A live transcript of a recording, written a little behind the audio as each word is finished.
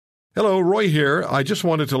Hello, Roy here. I just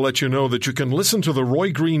wanted to let you know that you can listen to The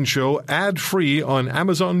Roy Green Show ad-free on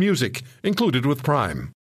Amazon Music, included with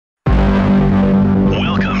Prime. Welcome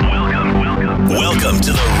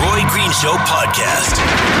to The Roy Green Show podcast.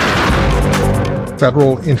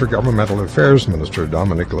 Federal Intergovernmental Affairs Minister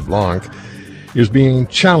Dominic LeBlanc is being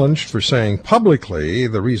challenged for saying publicly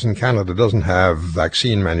the reason Canada doesn't have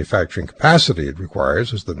vaccine manufacturing capacity it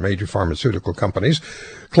requires is that major pharmaceutical companies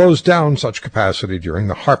closed down such capacity during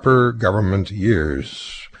the Harper government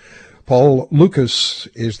years. Paul Lucas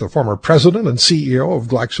is the former president and CEO of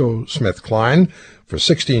GlaxoSmithKline. For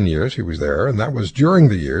 16 years he was there, and that was during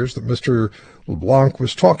the years that Mr. LeBlanc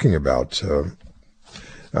was talking about.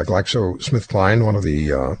 GlaxoSmithKline, one of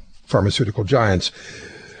the pharmaceutical giants.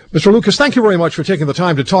 Mr. Lucas, thank you very much for taking the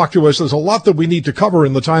time to talk to us. There's a lot that we need to cover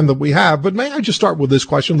in the time that we have, but may I just start with this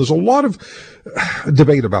question? There's a lot of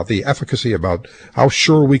debate about the efficacy, about how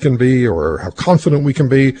sure we can be or how confident we can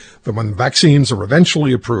be that when vaccines are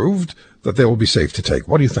eventually approved, that they will be safe to take.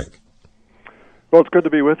 What do you think? Well, it's good to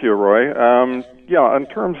be with you, Roy. In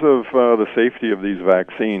terms of the safety of these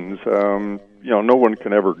vaccines, no one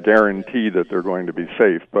can ever guarantee that they're going to be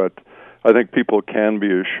safe, but I think people can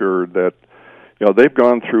be assured that they've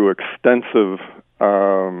gone through extensive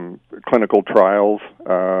clinical trials.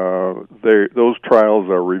 Those trials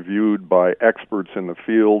are reviewed by experts in the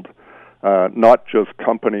field, not just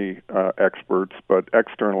company experts, but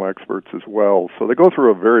external experts as well. So they go through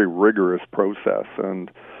a very rigorous process, and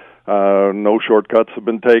no shortcuts have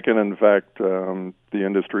been taken. In fact, the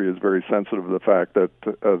industry is very sensitive to the fact that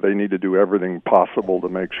they need to do everything possible to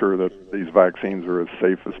make sure that these vaccines are as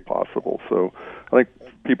safe as possible. So I think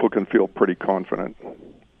people can feel pretty confident.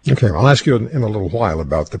 Okay, I'll ask you in a little while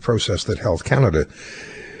about the process that Health Canada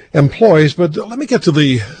employs, but let me get to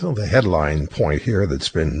the headline point here that's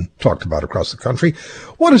been talked about across the country.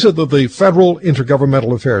 What is it that the Federal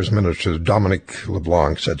Intergovernmental Affairs Minister Dominic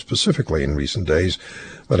LeBlanc said specifically in recent days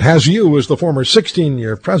that has you, as the former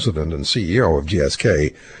 16-year president and CEO of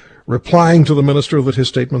GSK, replying to the minister that his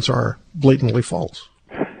statements are blatantly false?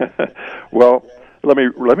 Well, let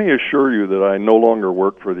me assure you that I no longer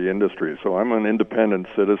work for the industry, so I'm an independent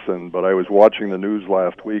citizen. But I was watching the news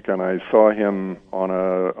last week, and I saw him on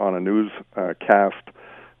a newscast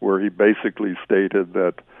where he basically stated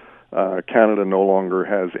that Canada no longer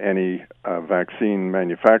has any vaccine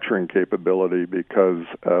manufacturing capability because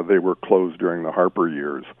they were closed during the Harper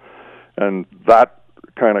years, and that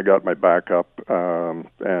kind of got my back up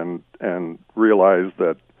and realized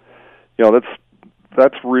that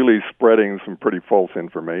that's really spreading some pretty false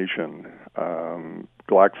information.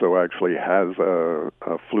 Glaxo actually has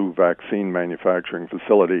a flu vaccine manufacturing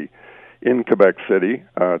facility in Quebec City.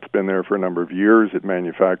 It's been there for a number of years. It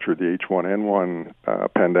manufactured the H1N1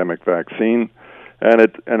 pandemic vaccine, and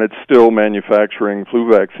it's still manufacturing flu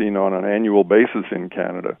vaccine on an annual basis in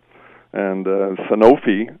Canada. And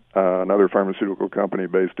Sanofi, another pharmaceutical company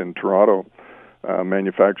based in Toronto,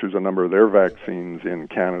 manufactures a number of their vaccines in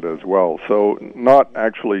Canada as well. So not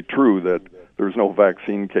actually true that there's no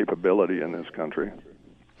vaccine capability in this country.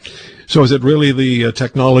 So is it really the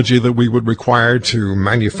technology that we would require to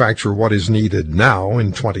manufacture what is needed now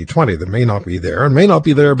in 2020 that may not be there, and may not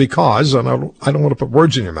be there because, and I don't want to put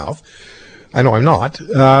words in your mouth, I know I'm not,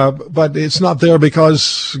 but it's not there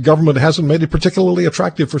because government hasn't made it particularly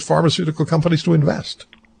attractive for pharmaceutical companies to invest?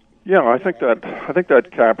 Yeah, I think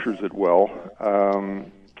that captures it well.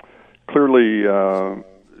 Clearly,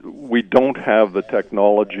 we don't have the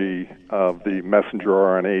technology of the messenger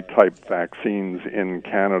RNA type vaccines in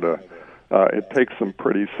Canada. It takes some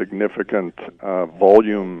pretty significant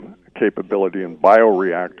volume capability in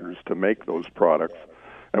bioreactors to make those products,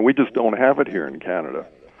 and we just don't have it here in Canada.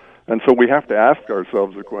 And so we have to ask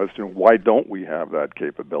ourselves the question, why don't we have that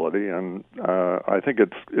capability? And I think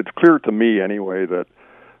it's clear to me anyway that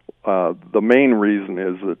the main reason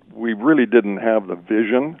is that we really didn't have the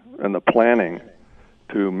vision and the planning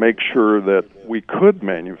to make sure that we could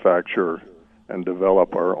manufacture and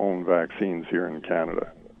develop our own vaccines here in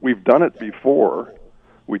Canada. We've done it before.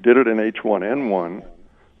 We did it in H1N1,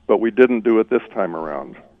 but we didn't do it this time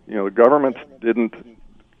around. The government didn't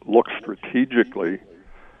look strategically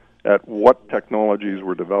at what technologies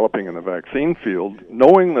were developing in the vaccine field,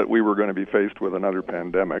 knowing that we were going to be faced with another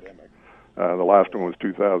pandemic. The last one was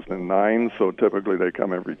 2009, so typically they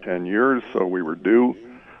come every 10 years, so we were due.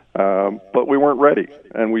 But we weren't ready,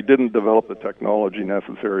 and we didn't develop the technology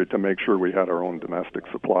necessary to make sure we had our own domestic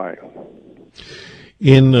supply.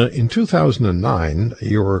 In 2009,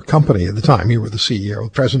 your company at the time, you were the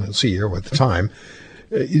CEO, president and CEO at the time,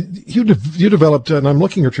 you developed, and I'm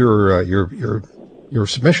looking at your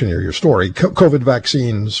submission here, your story, COVID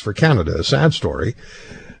vaccines for Canada, a sad story.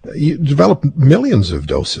 You developed millions of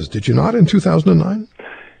doses, did you not, in 2009?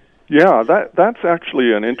 Yeah, that's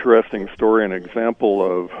actually an interesting story, an example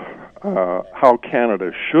of how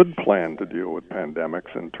Canada should plan to deal with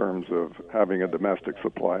pandemics in terms of having a domestic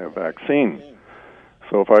supply of vaccine.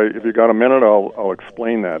 So if you got a minute, I'll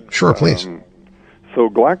explain that. Sure, please. So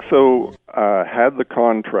Glaxo had the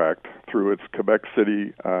contract through its Quebec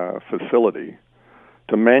City facility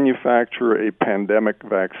to manufacture a pandemic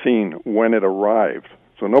vaccine when it arrived.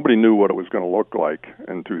 So nobody knew what it was going to look like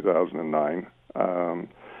in 2009.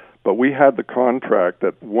 But we had the contract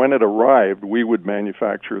that when it arrived, we would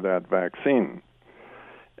manufacture that vaccine.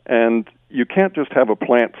 And you can't just have a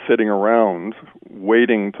plant sitting around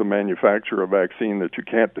waiting to manufacture a vaccine that you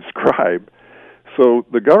can't describe. So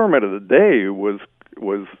the government of the day was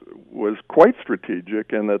quite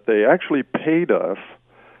strategic in that they actually paid us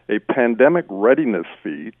a pandemic readiness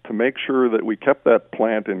fee to make sure that we kept that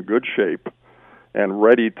plant in good shape and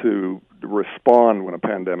ready to respond when a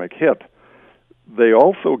pandemic hit. They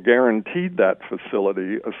also guaranteed that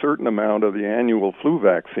facility a certain amount of the annual flu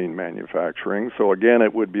vaccine manufacturing, so again,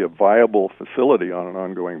 it would be a viable facility on an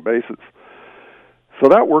ongoing basis. So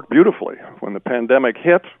that worked beautifully. When the pandemic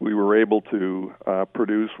hit, we were able to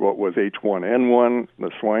produce what was H1N1,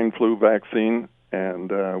 the swine flu vaccine,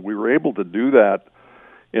 and we were able to do that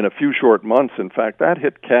in a few short months. In fact, that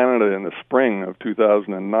hit Canada in the spring of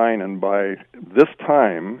 2009, and by this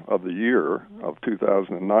time of the year of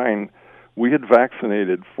 2009, we had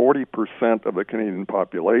vaccinated 40% of the Canadian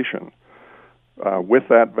population with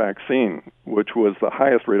that vaccine, which was the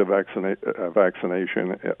highest rate of vaccination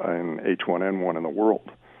in H1N1 in the world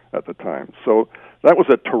at the time. So that was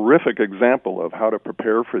a terrific example of how to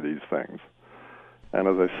prepare for these things. And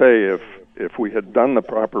as I say, if we had done the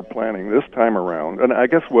proper planning this time around, and I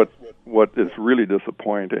guess what is really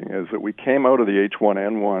disappointing is that we came out of the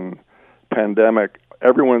H1N1 pandemic,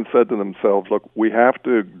 everyone said to themselves, look, we have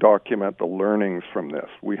to document the learnings from this.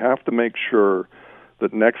 We have to make sure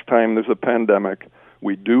that next time there's a pandemic,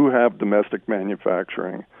 we do have domestic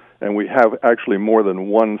manufacturing, and we have actually more than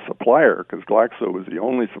one supplier, because Glaxo was the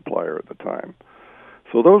only supplier at the time.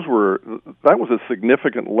 So that was a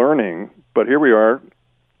significant learning, but here we are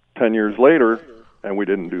 10 years later, and we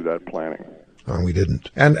didn't do that planning. We didn't.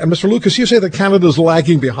 And Mr. Lucas, you say that Canada's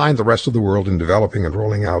lagging behind the rest of the world in developing and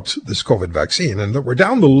rolling out this COVID vaccine, and that we're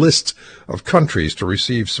down the list of countries to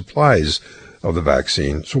receive supplies of the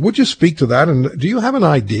vaccine. So would you speak to that? And do you have an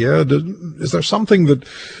idea? Is there something that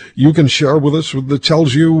you can share with us that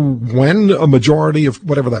tells you when a majority of,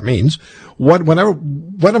 whatever that means, when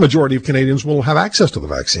a majority of Canadians will have access to the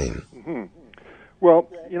vaccine? Mm-hmm. Well,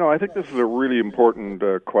 I think this is a really important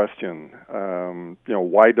question.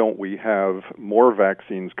 Why don't we have more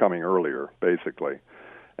vaccines coming earlier, basically?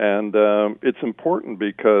 And it's important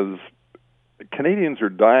because Canadians are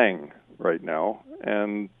dying right now,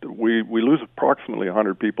 and we lose approximately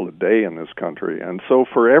 100 people a day in this country. And so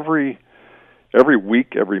for every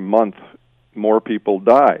week, every month, more people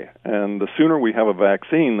die. And the sooner we have a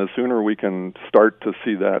vaccine, the sooner we can start to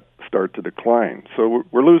see that start to decline. So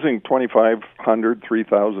we're losing 2,500,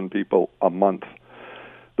 3,000 people a month.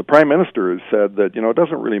 The Prime Minister has said that, it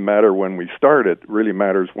doesn't really matter when we start, it really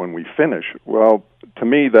matters when we finish. Well, to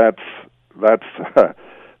me, that's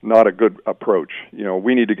not a good approach.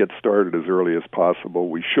 We need to get started as early as possible.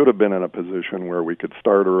 We should have been in a position where we could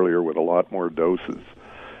start earlier with a lot more doses.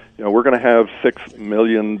 We're going to have 6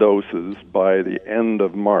 million doses by the end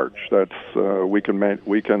of March. That's we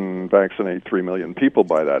can vaccinate 3 million people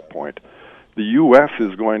by that point. The U.S.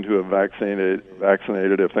 is going to have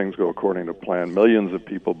vaccinated, if things go according to plan, millions of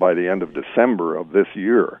people by the end of December of this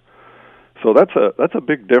year. So that's a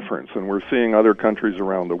big difference, and we're seeing other countries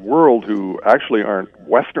around the world who actually aren't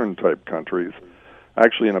Western-type countries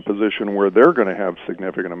actually in a position where they're going to have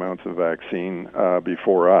significant amounts of vaccine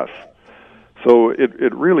before us. So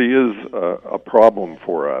it really is a problem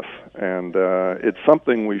for us, and it's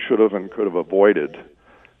something we should have and could have avoided.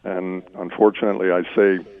 And unfortunately, I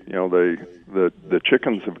say, the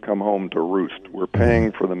chickens have come home to roost. We're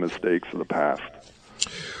paying for the mistakes of the past.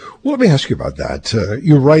 Well, let me ask you about that.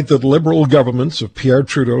 You write that Liberal governments of Pierre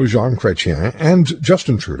Trudeau, Jean Chrétien, and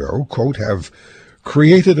Justin Trudeau, quote, have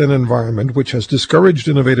created an environment which has discouraged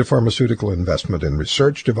innovative pharmaceutical investment in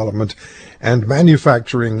research, development, and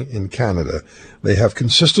manufacturing in Canada. They have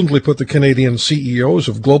consistently put the Canadian CEOs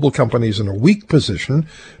of global companies in a weak position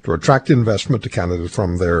to attract investment to Canada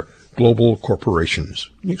from their global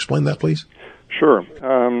corporations. Can you explain that, please? Sure.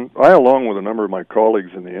 I, along with a number of my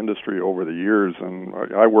colleagues in the industry over the years, and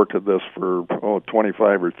I worked at this for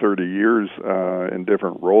 25 or 30 years in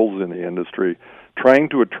different roles in the industry, trying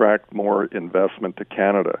to attract more investment to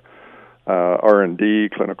Canada. R&D,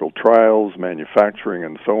 clinical trials, manufacturing,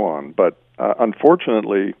 and so on. But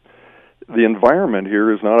unfortunately, the environment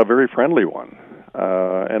here is not a very friendly one.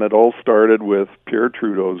 And it all started with Pierre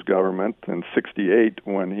Trudeau's government in '68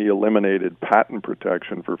 when he eliminated patent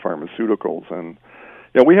protection for pharmaceuticals. And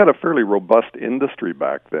we had a fairly robust industry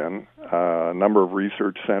back then, a number of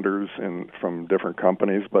research centers from different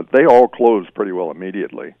companies, but they all closed pretty well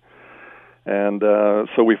immediately. And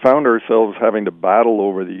so we found ourselves having to battle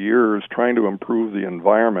over the years trying to improve the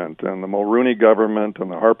environment. And the Mulroney government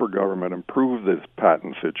and the Harper government improved this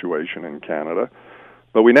patent situation in Canada.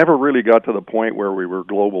 But we never really got to the point where we were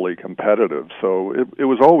globally competitive. So it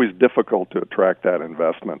was always difficult to attract that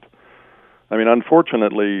investment. I mean,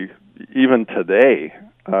 unfortunately, even today,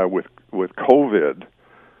 with COVID,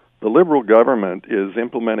 the Liberal government is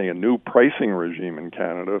implementing a new pricing regime in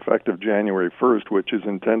Canada effective January 1st, which is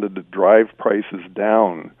intended to drive prices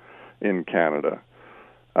down in Canada,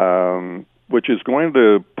 which is going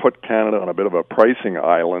to put Canada on a bit of a pricing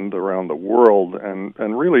island around the world and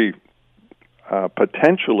really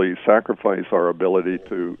potentially sacrifice our ability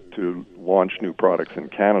to launch new products in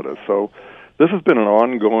Canada. So this has been an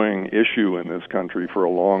ongoing issue in this country for a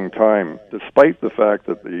long time, despite the fact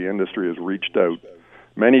that the industry has reached out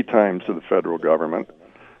many times to the federal government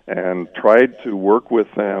and tried to work with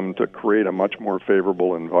them to create a much more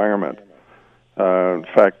favorable environment. In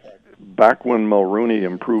fact, back when Mulroney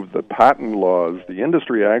improved the patent laws, the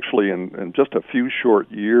industry actually, in just a few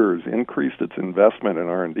short years, increased its investment in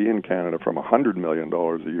R&D in Canada from $100 million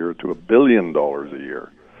a year to $1 billion a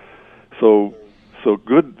year. So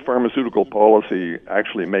good pharmaceutical policy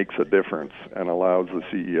actually makes a difference and allows the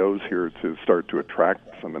CEOs here to start to attract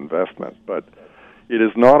some investment. But it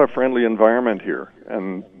is not a friendly environment here,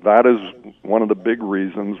 and that is one of the big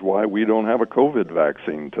reasons why we don't have a COVID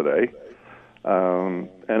vaccine today. And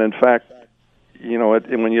in fact,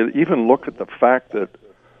 when you even look at the fact that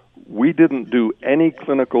we didn't do any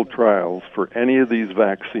clinical trials for any of these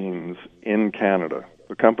vaccines in Canada,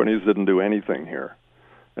 the companies didn't do anything here.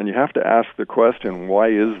 And you have to ask the question, why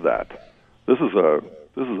is that? This is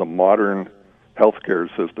a modern healthcare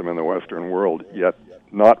system in the Western world, yet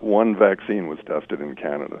not one vaccine was tested in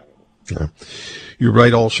Canada. Yeah. You're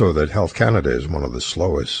right also that Health Canada is one of the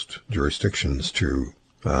slowest jurisdictions to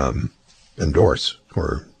endorse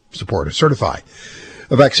or support or certify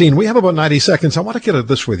a vaccine. We have about 90 seconds. I want to get at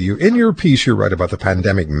this with you. In your piece, you write about the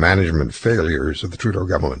pandemic management failures of the Trudeau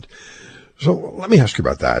government. So let me ask you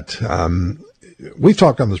about that. We've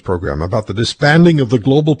talked on this program about the disbanding of the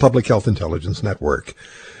Global Public Health Intelligence Network,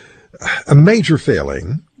 a major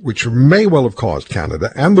failing which may well have caused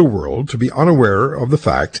Canada and the world to be unaware of the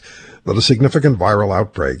fact that a significant viral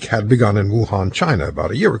outbreak had begun in Wuhan, China, about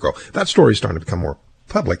a year ago. That story is starting to become more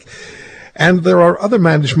public. And there are other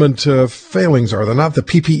management failings, are there not? The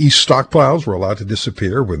PPE stockpiles were allowed to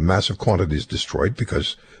disappear with massive quantities destroyed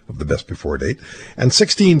because of the best before date. And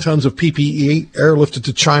 16 tons of PPE airlifted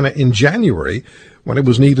to China in January when it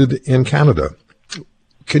was needed in Canada.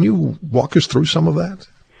 Can you walk us through some of that?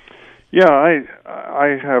 Yeah,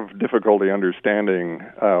 I have difficulty understanding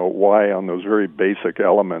why on those very basic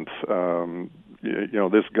elements,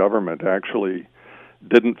 this government actually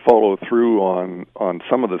didn't follow through on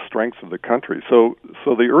some of the strengths of the country. So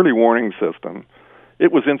the early warning system,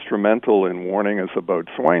 it was instrumental in warning us about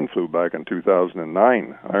swine flu back in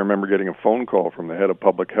 2009. I remember getting a phone call from the head of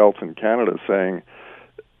public health in Canada saying,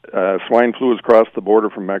 swine flu has crossed the border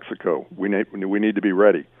from Mexico. We need to be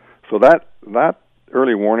ready. So that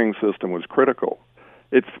early warning system was critical.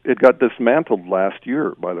 It got dismantled last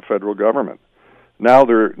year by the federal government. Now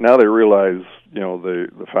they realize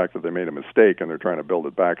the fact that they made a mistake and they're trying to build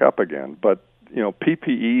it back up again. But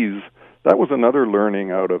PPEs, that was another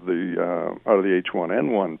learning out of the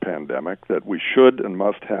H1N1 pandemic, that we should and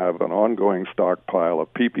must have an ongoing stockpile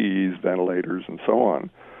of PPEs, ventilators, and so on.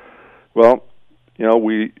 Well,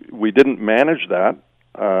 we didn't manage that.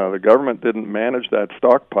 The government didn't manage that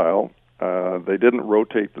stockpile. They didn't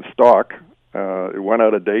rotate the stock. It went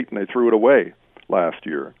out of date and they threw it away last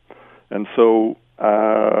year. And so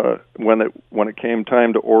when it came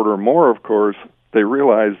time to order more, of course, they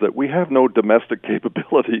realized that we have no domestic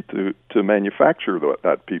capability to manufacture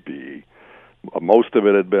that PPE. Most of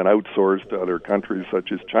it had been outsourced to other countries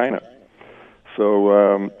such as China.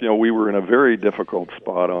 So, we were in a very difficult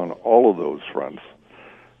spot on all of those fronts.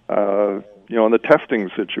 And the testing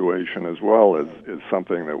situation as well is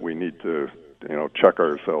something that we need to, check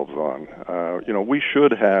ourselves on. We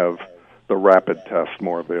should have the rapid tests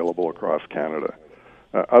more available across Canada.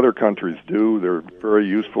 Other countries do. They're very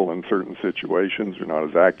useful in certain situations. They're not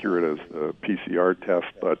as accurate as the PCR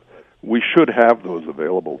test, but we should have those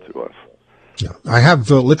available to us. Yeah. I have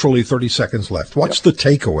literally 30 seconds left. What's the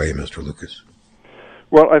takeaway, Mr. Lucas?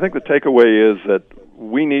 Well, I think the takeaway is that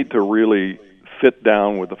we need to really sit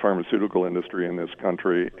down with the pharmaceutical industry in this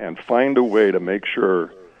country and find a way to make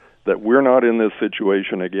sure that we're not in this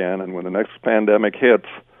situation again, and when the next pandemic hits,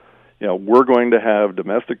 we're going to have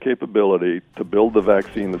domestic capability to build the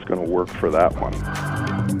vaccine that's going to work for that one.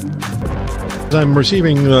 I'm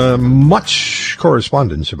receiving much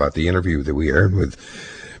correspondence about the interview that we aired with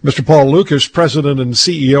Mr. Paul Lucas, President and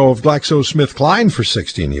CEO of GlaxoSmithKline for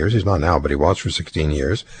 16 years. He's not now, but he was for 16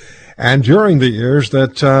 years. And during the years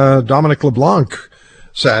that Dominic LeBlanc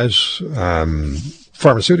says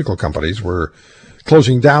pharmaceutical companies were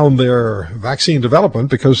closing down their vaccine development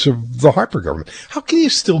because of the Harper government. How can you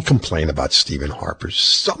still complain about Stephen Harper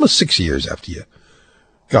almost 6 years after you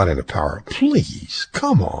got into power? Please,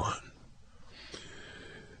 come on.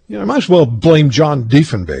 I might as well blame John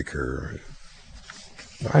Diefenbaker.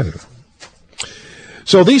 I don't know.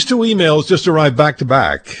 So these two emails just arrived back to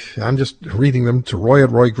back. I'm just reading them to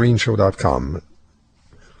roy@roygreenshow.com.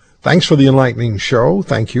 Thanks for the enlightening show.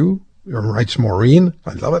 Thank you. Writes Maureen.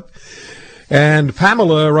 I love it. And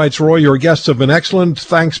Pamela writes, Roy, your guests have been excellent.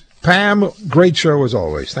 Thanks, Pam. Great show as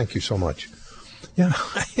always. Thank you so much. You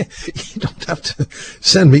don't have to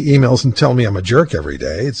send me emails and tell me I'm a jerk every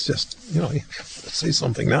day. It's just, say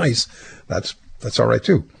something nice. That's all right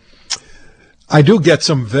too. I do get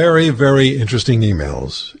some very, very interesting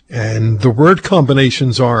emails, and the word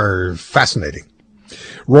combinations are fascinating.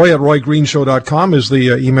 Roy@roygreenshow.com is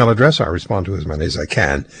the email address. I respond to as many as I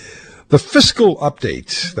can. The fiscal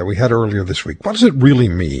update that we had earlier this week, what does it really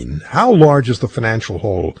mean? How large is the financial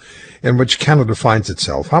hole in which Canada finds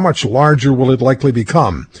itself? How much larger will it likely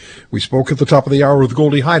become? We spoke at the top of the hour with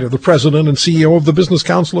Goldie Hyder, the President and CEO of the Business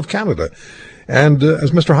Council of Canada. And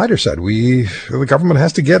as Mr. Hyder said, the government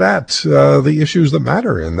has to get at the issues that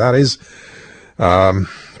matter, and that is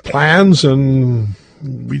plans, and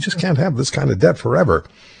we just can't have this kind of debt forever.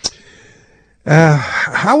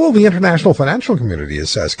 How will the international financial community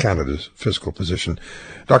assess Canada's fiscal position?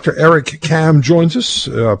 Dr. Eric Kam joins us,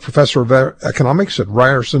 professor of economics at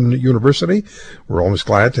Ryerson University. We're always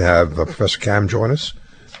glad to have Professor Kam join us.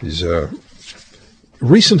 He's a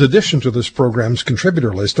recent addition to this program's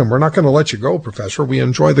contributor list, and we're not going to let you go, Professor. We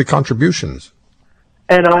enjoy the contributions.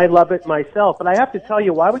 And I love it myself. But I have to tell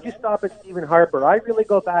you, why would you stop at Stephen Harper? I really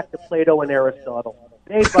go back to Plato and Aristotle.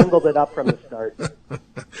 They bungled it up from the start.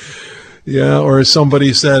 Yeah, or as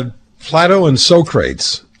somebody said, Plato and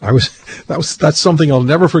Socrates. That's something I'll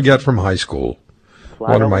never forget from high school.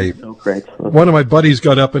 One of my buddies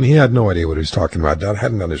got up and he had no idea what he was talking about. Dad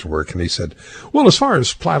hadn't done his work, and he said, well, as far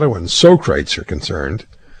as Plato and Socrates are concerned,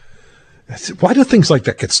 I said, why do things like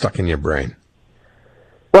that get stuck in your brain?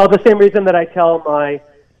 Well, the same reason that I tell my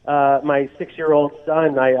 6-year-old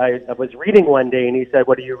son, I was reading one day, and he said,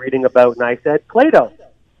 what are you reading about? And I said, Plato.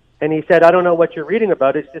 And he said, I don't know what you're reading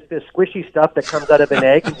about. It's just this squishy stuff that comes out of an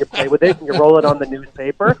egg, and you play with it, and you roll it on the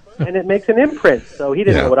newspaper, and it makes an imprint. So he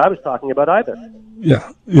didn't know what I was talking about either.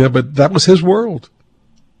 Yeah, but that was his world.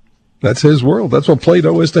 That's his world. That's what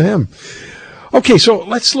Plato is to him. Okay, so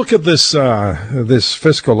let's look at this this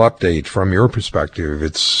fiscal update from your perspective.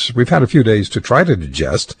 We've had a few days to try to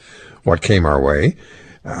digest what came our way.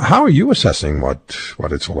 How are you assessing what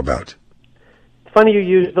it's all about? It's funny you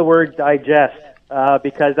use the word digest.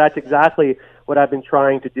 Because that's exactly what I've been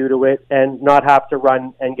trying to do to it, and not have to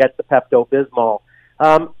run and get the Pepto-Bismol.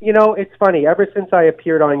 It's funny. Ever since I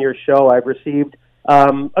appeared on your show, I've received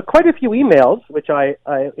quite a few emails, which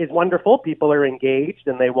is wonderful. People are engaged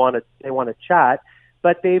and they want to chat,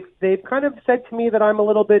 but they've kind of said to me that I'm a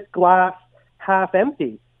little bit glass half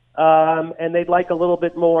empty, and they'd like a little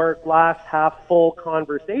bit more glass half full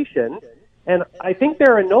conversation. And I think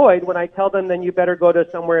they're annoyed when I tell them, then you better go to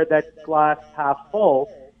somewhere that's glass half full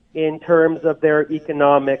in terms of their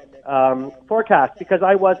economic forecast. Because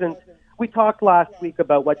we talked last week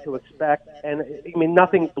about what to expect, and I mean,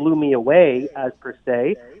 nothing blew me away as per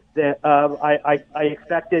se. I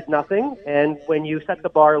expected nothing, and when you set the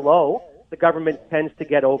bar low, the government tends to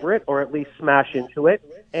get over it, or at least smash into it.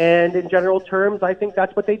 And in general terms, I think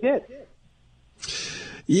that's what they did.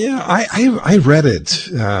 Yeah, I read it,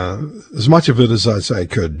 as much of it as I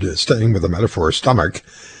could, staying with the metaphor stomach.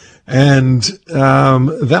 And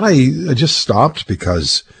then I just stopped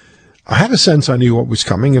because I had a sense I knew what was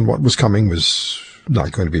coming, and what was coming was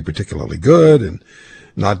not going to be particularly good and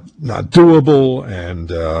not doable, and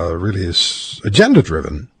really is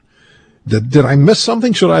agenda-driven. Did I miss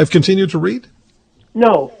something? Should I have continued to read?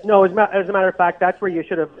 No. As a matter of fact, that's where you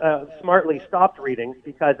should have smartly stopped reading,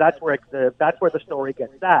 because that's where the story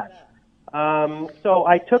gets sad. So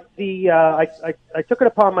I took I took it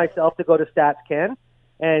upon myself to go to StatsCan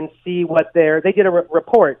and see what they did a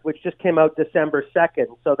report, which just came out December 2nd,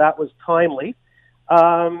 so that was timely.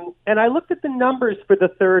 And I looked at the numbers for the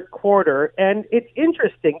third quarter, and it's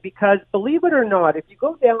interesting because, believe it or not, if you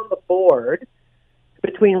go down the board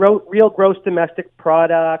between real gross domestic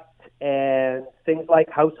product and things like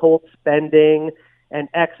household spending and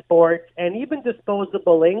exports and even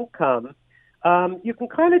disposable income, you can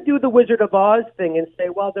kind of do the Wizard of Oz thing and say,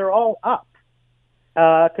 well, they're all up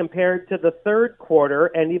compared to the third quarter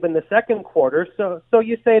and even the second quarter. So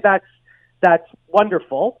you say that's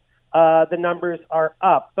wonderful. The numbers are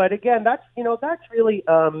up, but again, that's really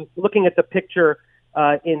looking at the picture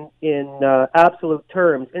in absolute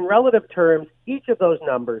terms. In relative terms, each of those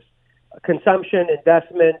numbers, consumption,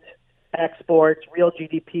 investment, exports, real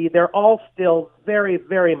GDP, they're all still very,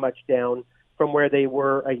 very much down from where they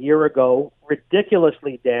were a year ago,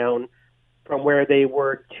 ridiculously down from where they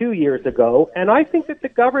were 2 years ago. And I think that the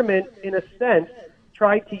government, in a sense,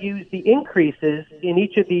 tried to use the increases in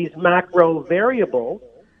each of these macro variables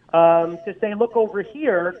to say, look over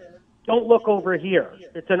here, don't look over here.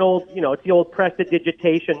 It's an old, it's the old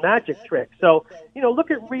prestidigitation magic trick. So,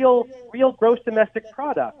 look at real gross domestic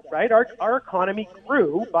product, right? Our economy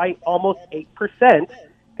grew by almost 8%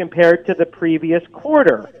 compared to the previous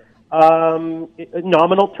quarter.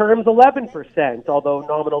 Nominal terms, 11%, although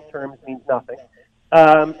nominal terms means nothing.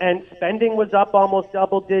 And spending was up almost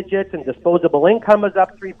double digits, and disposable income was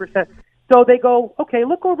up 3%. So they go, okay,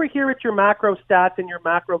 look over here at your macro stats and your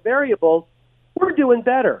macro variables. We're doing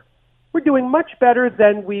better. We're doing much better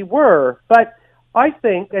than we were. But I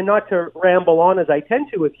think, and not to ramble on as I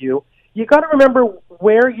tend to with you got to remember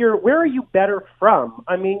where are you better from?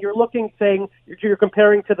 I mean, you're you're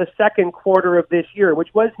comparing to the second quarter of this year,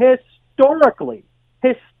 which was historically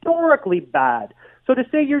bad. So to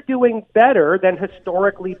say you're doing better than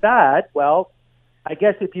historically bad, well, I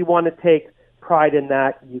guess if you want to take pride in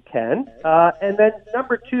that, you can. And then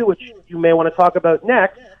number two, which you may want to talk about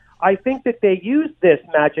next, I think that they used this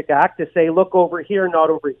magic act to say, look over here, not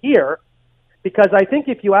over here, because I think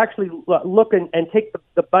if you actually look and take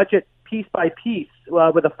the budget piece by piece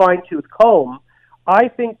with a fine-tooth comb, I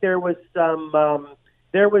think there was some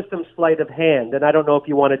sleight of hand, and I don't know if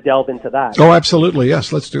you want to delve into that. Oh, absolutely,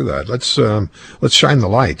 yes. Let's do that. Let's shine the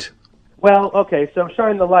light. Well, okay, so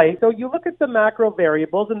shine the light. So you look at the macro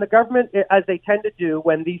variables, and the government, as they tend to do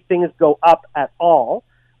when these things go up at all,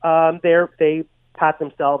 they pat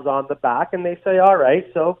themselves on the back and they say, all right,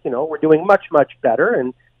 so, we're doing much, much better.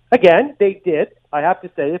 And again, they did. I have to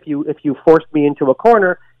say, if you forced me into a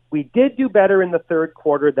corner, we did do better in the third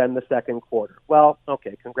quarter than the second quarter. Well,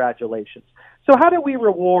 okay, congratulations. So how do we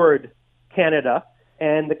reward Canada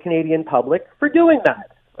and the Canadian public for doing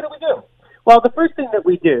that? What do we do? Well, the first thing that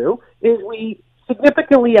we do is we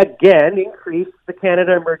significantly again increase the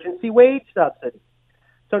Canada Emergency Wage Subsidy.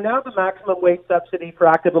 So now the maximum wage subsidy for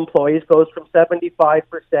active employees goes from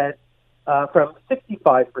 75% from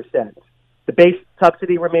 65%. The base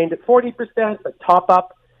subsidy remained at 40%, but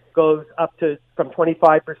top-up goes up from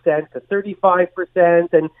 25% to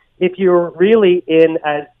 35%. And if you're really in,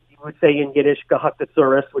 as you would say in Yiddish,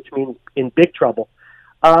 gehaktsaurus, which means in big trouble,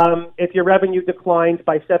 if your revenue declines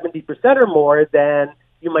by 70% or more, then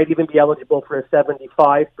you might even be eligible for a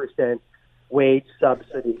 75% wage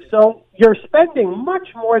subsidy. So you're spending much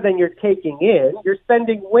more than you're taking in. You're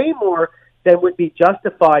spending way more than would be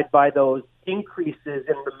justified by those increases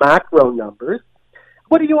in the macro numbers.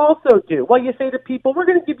 What do you also do? Well, you say to people, we're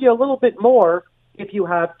going to give you a little bit more if you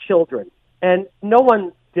have children. And no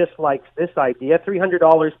one dislikes this idea,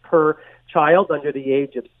 $300 per child under the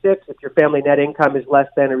age of 6 if your family net income is less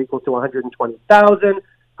than or equal to $120,000.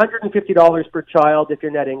 $150 per child if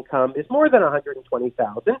your net income is more than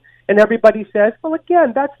 $120,000. And everybody says, well,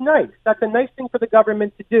 again, that's nice. That's a nice thing for the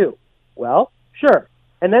government to do. Well, sure.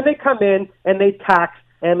 And then they come in and they tax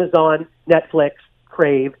Amazon, Netflix,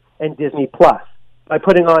 Crave, and Disney Plus by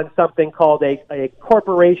putting on something called a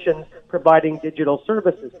corporations providing digital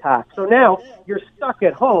services tax. So now you're stuck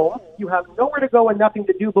at home. You have nowhere to go and nothing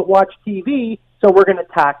to do but watch TV, so we're going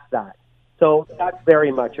to tax that. So that's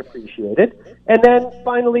very much appreciated. And then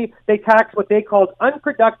finally, they tax what they called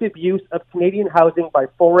unproductive use of Canadian housing by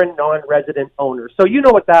foreign non-resident owners. So you know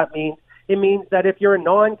what that means. It means that if you're a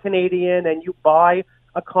non-Canadian and you buy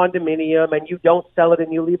a condominium and you don't sell it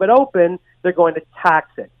and you leave it open, they're going to tax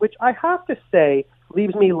it, which I have to say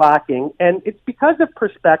leaves me lacking. And it's because of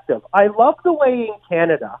perspective. I love the way in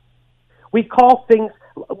Canada we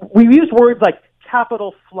use words like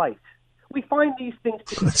capital flight. We find these things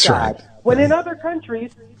to be sad. Right. When in other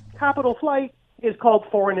countries, capital flight is called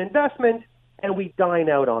foreign investment and we dine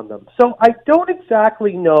out on them. So I don't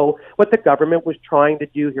exactly know what the government was trying to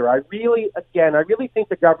do here. I really think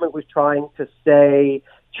the government was trying to say,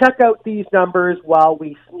 check out these numbers while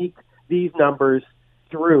we sneak these numbers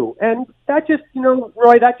through. And that just,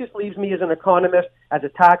 Roy, that just leaves me as an economist, as a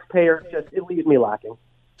taxpayer, it leaves me lacking.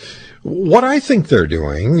 What I think they're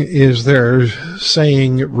doing is they're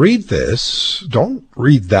saying, read this, don't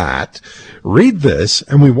read that, read this,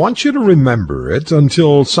 and we want you to remember it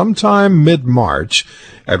until sometime mid-March,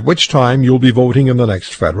 at which time you'll be voting in the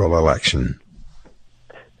next federal election.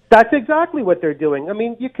 That's exactly what they're doing. I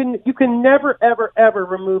mean, you can never, ever, ever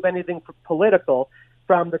remove anything political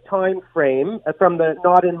from the time frame, from the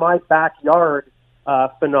not in my backyard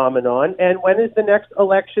phenomenon, and when is the next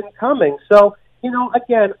election coming? So,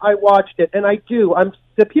 again, I watched it, and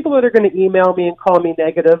the people that are going to email me and call me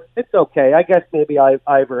negative, it's okay. I guess maybe I've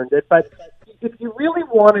earned it. But if you really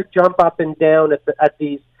want to jump up and down at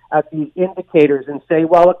these indicators and say,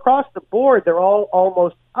 well, across the board, they're all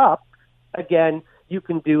almost up, again, you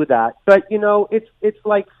can do that. But, it's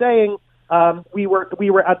like saying we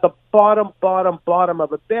were at the bottom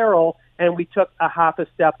of a barrel, and we took a half a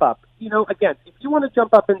step up. Again, if you want to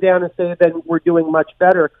jump up and down and say then we're doing much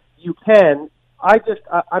better, you can.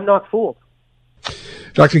 I'm not fooled.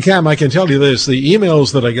 Dr. Kam, I can tell you this, the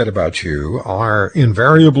emails that I get about you are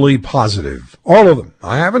invariably positive. All of them.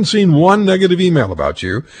 I haven't seen one negative email about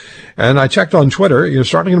you. And I checked on Twitter. You're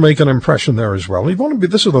starting to make an impression there as well.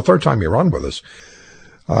 This is the third time you're on with us.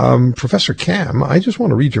 Professor Kam, I just want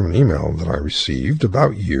to read you an email that I received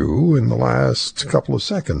about you in the last couple of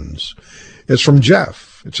seconds. It's from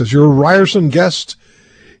Jeff. It says, your Ryerson guest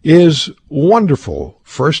is wonderful.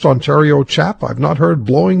 First Ontario chap I've not heard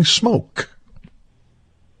blowing smoke.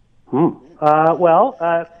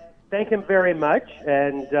 Thank him very much,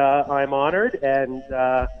 and I'm honored and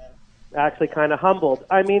actually kind of humbled.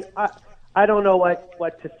 I mean, I don't know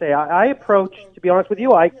what to say. I approach, to be honest with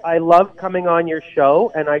you, I love coming on your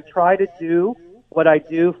show, and I try to do what I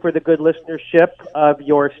do for the good listenership of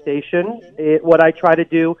your station, what I try to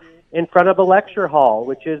do in front of a lecture hall,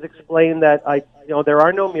 which is explain that there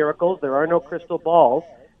are no miracles, there are no crystal balls,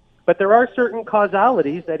 but there are certain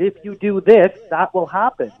causalities that if you do this, that will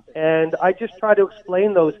happen. And I just try to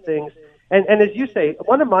explain those things. And as you say,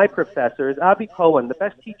 one of my professors, Abby Cohen, the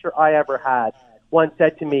best teacher I ever had, once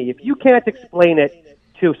said to me, if you can't explain it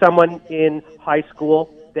to someone in high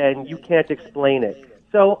school, then you can't explain it.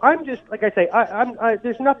 So I'm just, like I say,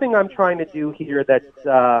 there's nothing I'm trying to do here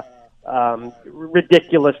that's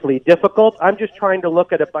ridiculously difficult. I'm just trying to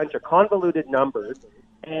look at a bunch of convoluted numbers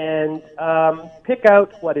and pick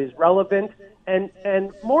out what is relevant,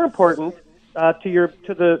 and more important to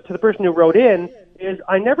the person who wrote in is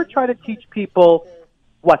I never try to teach people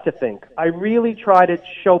what to think. I really try to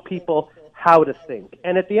show people how to think.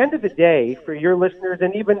 And at the end of the day, for your listeners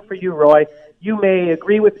and even for you, Roy, you may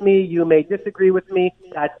agree with me, you may disagree with me.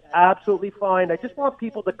 That's absolutely fine. I just want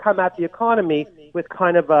people to come at the economy with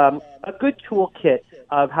kind of a good toolkit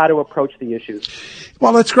of how to approach the issues.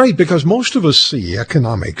 Well, that's great because most of us see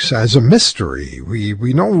economics as a mystery. We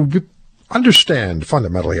understand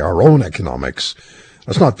fundamentally our own economics.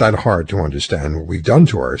 It's not that hard to understand what we've done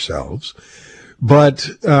to ourselves. But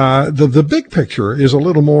the big picture is a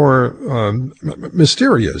little more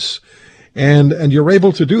mysterious, and you're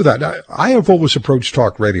able to do that. I have always approached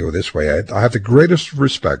talk radio this way. I have the greatest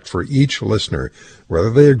respect for each listener, whether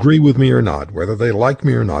they agree with me or not, whether they like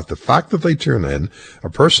me or not. The fact that they tune in, a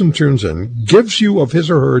person tunes in, gives you of his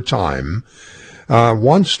or her time,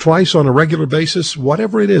 once, twice on a regular basis,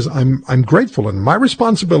 whatever it is, I'm grateful. And my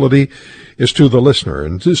responsibility is to the listener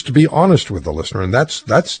and just to be honest with the listener. And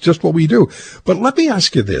that's just what we do. But let me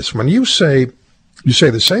ask you this. When you say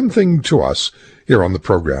the same thing to us here on the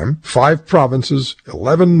program, 5 provinces,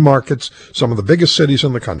 11 markets, some of the biggest cities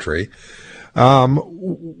in the country. How,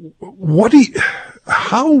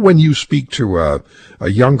 when you speak to a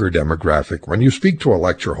younger demographic, when you speak to a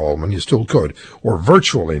lecture hall, when you still could, or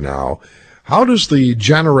virtually now, how does the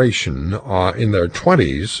generation in their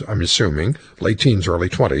 20s, I'm assuming, late teens, early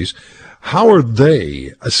 20s, how are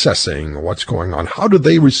they assessing what's going on? How do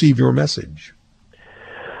they receive your message?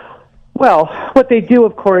 Well, what they do,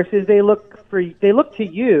 of course, is they look to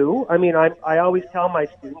you. I mean, I always tell my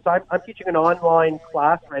students, I'm teaching an online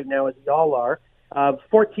class right now, as y'all are, of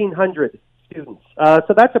 1,400 students.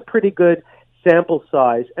 So that's a pretty good sample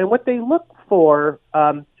size. And what they look for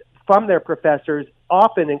from their professors,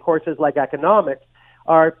 often in courses like economics,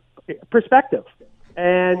 are perspective.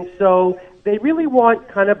 And so they really want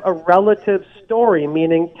kind of a relative story,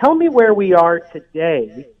 meaning tell me where we are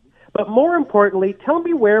today, but more importantly, tell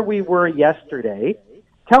me where we were yesterday.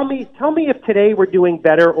 Tell me if today we're doing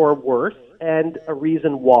better or worse, and a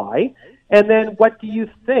reason why. And then what do you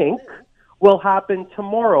think will happen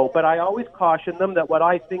tomorrow? But I always caution them that what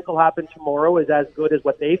I think will happen tomorrow is as good as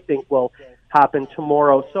what they think will happen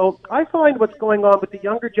tomorrow. So I find what's going on with the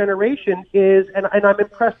younger generation is, and I'm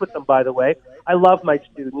impressed with them, by the way. I love my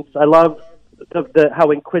students. I love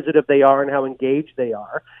how inquisitive they are and how engaged they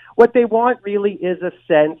are. What they want really is a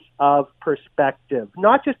sense of perspective.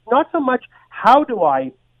 Not so much how do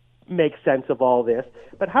I make sense of all this,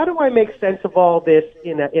 but how do I make sense of all this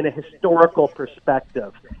in a historical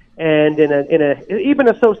perspective and even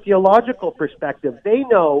a sociological perspective. They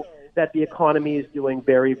know that the economy is doing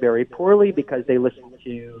very, very poorly because they listen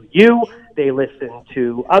to you, they listen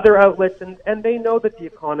to other outlets, and they know that the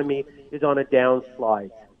economy is on a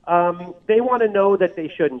downslide. They want to know that they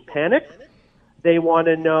shouldn't panic. They want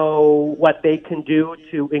to know what they can do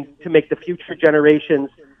to make the future generations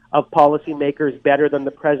of policymakers better than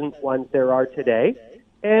the present ones there are today.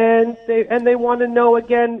 And they want to know,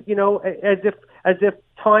 again, as if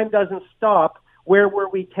time doesn't stop, where were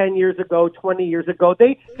we 10 years ago, 20 years ago?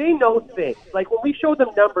 They know things. Like when we show them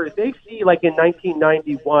numbers, they see, like in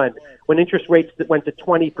 1991, when interest rates went to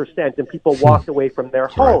 20% and people walked away from their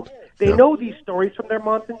homes. They know these stories from their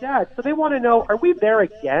moms and dads. So they want to know, are we there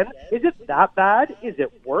again? Is it that bad? Is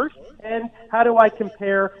it worse? And how do I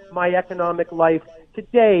compare my economic life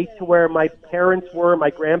today to where my parents were, my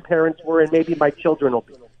grandparents were, and maybe my children will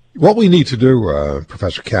be? What we need to do,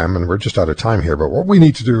 Professor Kam, and we're just out of time here, but what we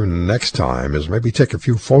need to do next time is maybe take a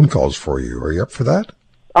few phone calls for you. Are you up for that?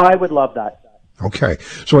 I would love that. Okay.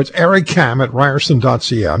 So it's Eric Kam at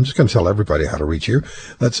Ryerson.ca. I'm just going to tell everybody how to reach you.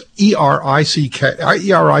 That's ERIC,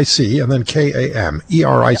 and then KAM.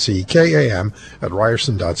 ERICKAM at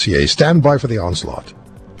Ryerson.ca. Stand by for the onslaught.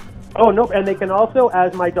 Oh, no, and they can also,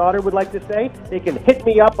 as my daughter would like to say, they can hit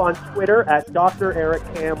me up on Twitter at Dr. Eric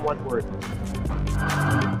Kam, one word.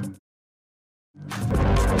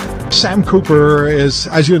 Sam Cooper is,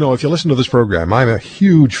 as you know, if you listen to this program, I'm a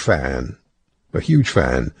huge fan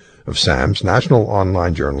of Sam's, national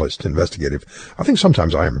online journalist, investigative. I think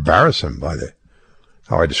sometimes I embarrass him by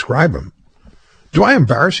how I describe him. Do I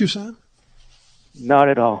embarrass you, Sam? Not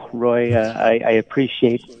at all, Roy. I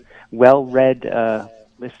appreciate well-read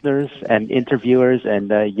listeners and interviewers,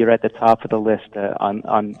 and you're at the top of the list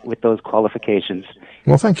on with those qualifications.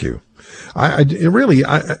 Well, thank you. I've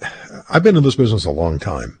been in this business a long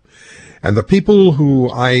time, and the people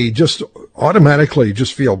who I just automatically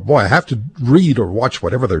just feel, boy, I have to read or watch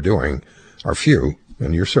whatever they're doing are few,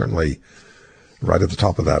 and you're certainly right at the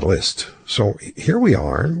top of that list. So here we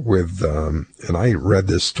are with, and I read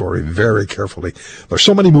this story very carefully. There's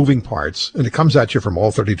so many moving parts, and it comes at you from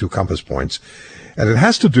all 32 compass points. And it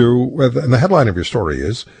has to do with, and the headline of your story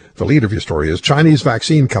is, the lead of your story is, Chinese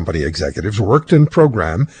vaccine company executives worked in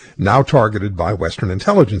program now targeted by Western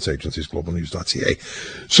intelligence agencies, globalnews.ca.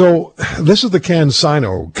 So this is the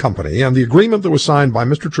CanSino company, and the agreement that was signed by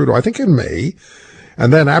Mr. Trudeau, I think in May,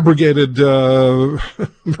 and then abrogated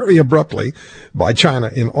very abruptly by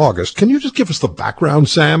China in August. Can you just give us the background,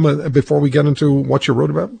 Sam, before we get into what you wrote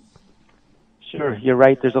about? Sure, you're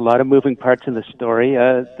right. There's a lot of moving parts in the story.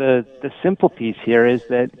 The simple piece here is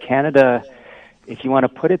that Canada, if you want to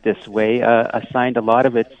put it this way, assigned a lot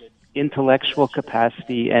of its intellectual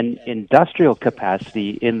capacity and industrial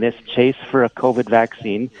capacity in this chase for a COVID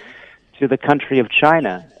vaccine to the country of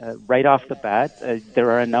China. Right off the bat, there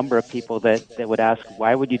are a number of people that would ask,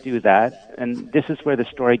 why would you do that? And this is where the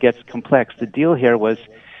story gets complex. The deal here was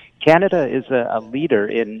Canada is a leader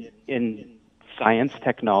in science,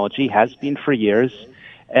 technology, has been for years,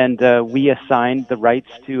 and we assigned the rights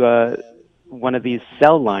to one of these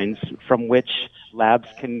cell lines from which labs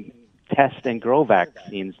can test and grow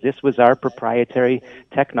vaccines. This was our proprietary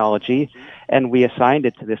technology, and we assigned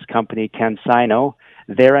it to this company, CanSino.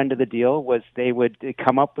 Their end of the deal was they would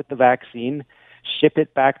come up with the vaccine, ship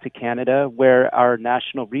it back to Canada, where our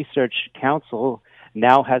National Research Council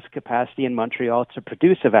now has capacity in Montreal to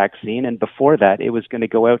produce a vaccine, and before that, it was going to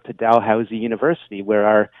go out to Dalhousie University, where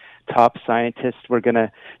our top scientists were going to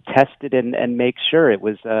test it and make sure it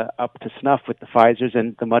was up to snuff with the Pfizers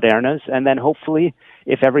and the Modernas, and then hopefully,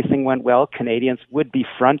 if everything went well, Canadians would be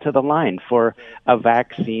front of the line for a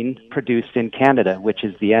vaccine produced in Canada, which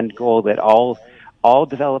is the end goal that all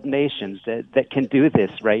developed nations that can do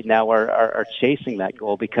this right now are chasing that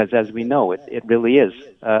goal, because as we know, it really is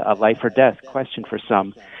a life or death question for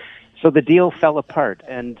some. So the deal fell apart,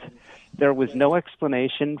 and there was no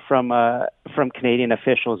explanation from Canadian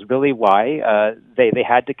officials really why. They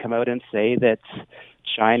had to come out and say that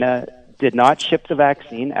China did not ship the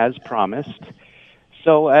vaccine as promised.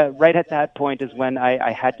 So right at that point is when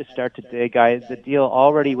I had to start to dig. The deal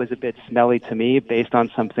already was a bit smelly to me based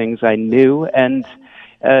on some things I knew, and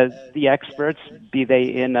the experts, be they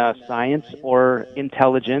in science or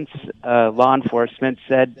intelligence, law enforcement,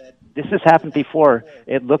 said, this has happened before.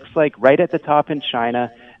 It looks like right at the top in China,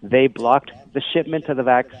 they blocked the shipment of the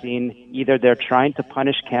vaccine. Either they're trying to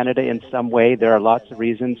punish Canada in some way. There are lots of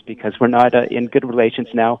reasons because we're not in good relations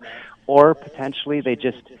now. Or potentially they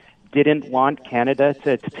just didn't want Canada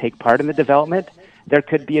to take part in the development. There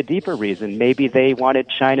could be a deeper reason. Maybe they wanted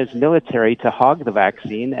China's military to hog the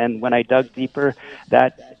vaccine. And when I dug deeper,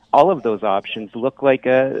 that all of those options look like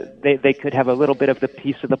they could have a little bit of the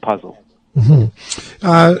piece of the puzzle.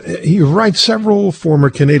 Mm-hmm. You write several former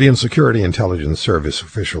Canadian Security Intelligence Service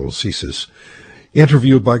officials, CSIS,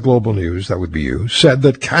 interviewed by Global News, that would be you, said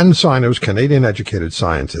that CanSino's Canadian-educated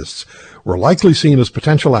scientists were likely seen as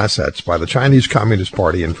potential assets by the Chinese Communist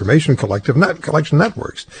Party information collection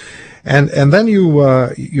networks. And then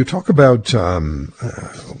you talk about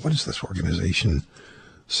what is this organization,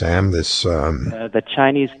 Sam? This the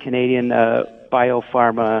Chinese Canadian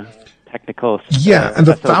Biopharma Technical and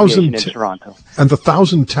the Association in Toronto, and the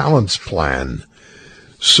 1,000 Talents Plan.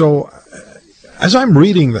 So, as I'm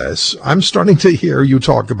reading this, I'm starting to hear you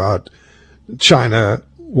talk about China,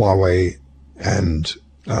 Huawei, and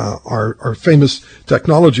our famous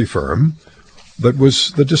technology firm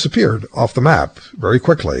that disappeared off the map very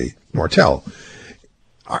quickly, Nortel.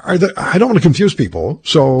 I don't want to confuse people,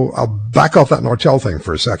 so I'll back off that Nortel thing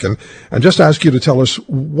for a second and just ask you to tell us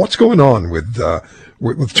what's going on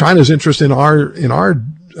with China's interest in our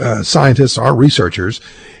scientists, our researchers,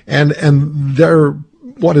 and they're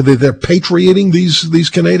patriating these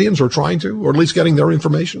Canadians, or trying to, or at least getting their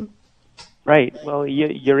information. Right. Well,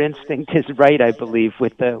 your instinct is right, I believe,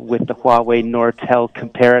 with the Huawei Nortel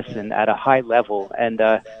comparison at a high level, and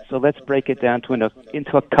so let's break it down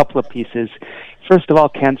into a couple of pieces. First of all,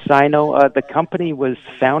 CanSino, the company was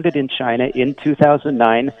founded in China in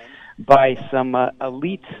 2009 by some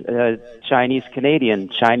elite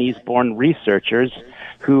Chinese-born researchers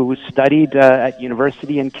who studied at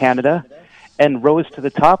university in Canada and rose to the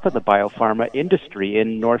top of the biopharma industry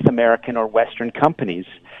in North American or Western companies.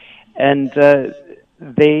 And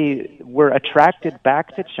they were attracted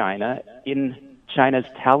back to China in China's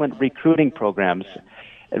talent recruiting programs.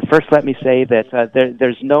 And first, let me say that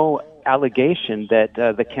there's no allegation that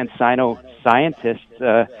the CanSino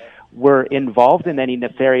scientists were involved in any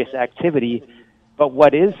nefarious activity, but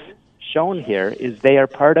what is shown here is they are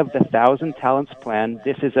part of the 1,000 Talents Plan.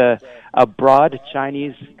 This is a broad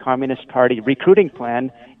Chinese Communist Party recruiting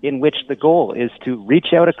plan in which the goal is to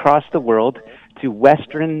reach out across the world to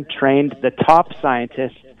Western-trained, the top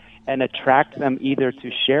scientists, and attract them either to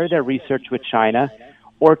share their research with China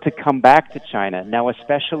or to come back to China. Now,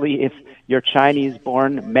 especially if you're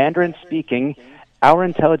Chinese-born, Mandarin-speaking, our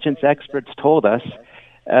intelligence experts told us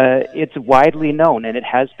it's widely known, and it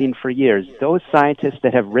has been for years. Those scientists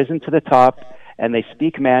that have risen to the top and they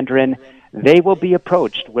speak Mandarin, they will be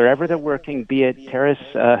approached wherever they're working, be it Paris,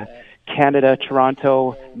 Canada,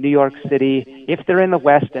 Toronto, New York City. If they're in the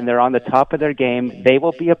West and they're on the top of their game, they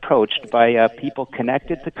will be approached by people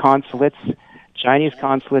connected to consulates, Chinese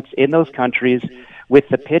consulates in those countries, with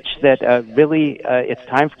the pitch that really it's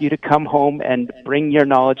time for you to come home and bring your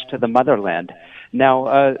knowledge to the motherland.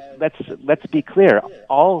 Now, let's be clear.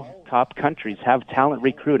 All top countries have talent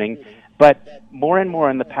recruiting, but more and more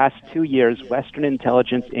in the past 2 years, Western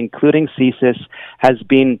intelligence, including CSIS, has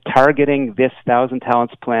been targeting this 1,000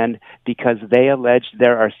 Talents Plan because they allege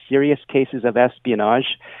there are serious cases of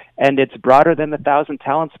espionage, and it's broader than the 1,000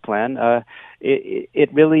 Talents Plan.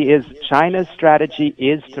 It really is. China's strategy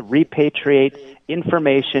is to repatriate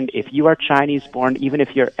information. If you are Chinese-born, even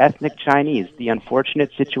if you're ethnic Chinese, the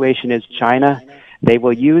unfortunate situation is China, they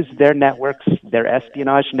will use their networks, their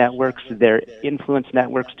espionage networks, their influence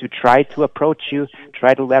networks to try to approach you,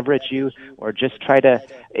 try to leverage you, or just try to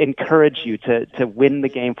encourage you to win the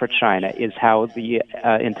game for China, is how the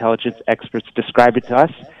intelligence experts describe it to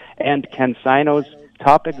us. And CanSino's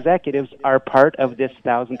top executives are part of this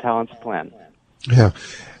 1,000 Talents Plan. Yeah.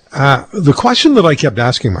 The question that I kept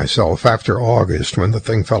asking myself after August, when the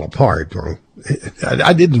thing fell apart, or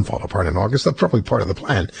I didn't fall apart in August, that's probably part of the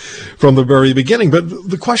plan from the very beginning. But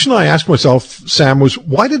the question I asked myself, Sam, was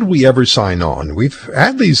why did we ever sign on? We've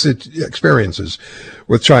had these experiences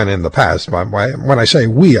with China in the past. When I say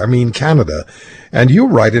we, I mean Canada. And you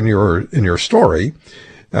write in your story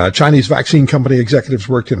Chinese vaccine company executives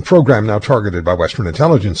worked in a program now targeted by Western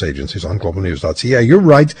intelligence agencies on globalnews.ca. You're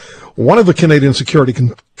right. One of the Canadian security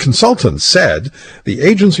consultants said the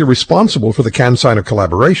agency responsible for the CanSino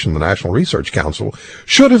collaboration, the National Research Council,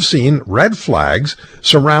 should have seen red flags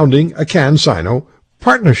surrounding a CanSino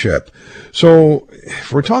partnership. So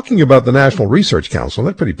if we're talking about the National Research Council,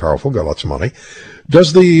 they're pretty powerful, got lots of money.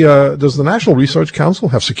 Does the National Research Council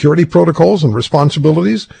have security protocols and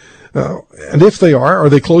responsibilities? And if they are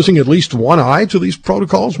they closing at least one eye to these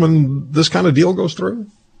protocols when this kind of deal goes through?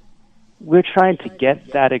 We're trying to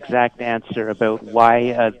get that exact answer about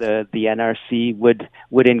why the NRC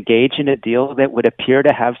would engage in a deal that would appear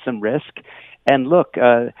to have some risk. And look,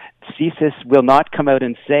 CSIS will not come out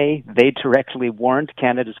and say they directly warned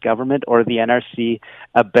Canada's government or the NRC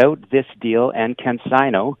about this deal and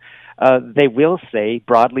CanSino. They will say,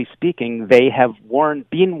 broadly speaking, they have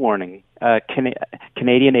been warning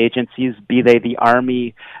Canadian agencies, be they the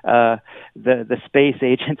Army, the Space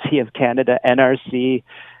Agency of Canada, NRC,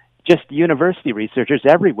 just university researchers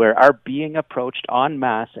everywhere are being approached en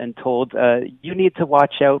masse and told, you need to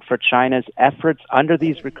watch out for China's efforts under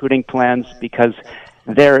these recruiting plans because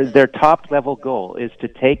their top-level goal is to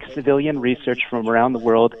take civilian research from around the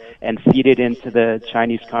world and feed it into the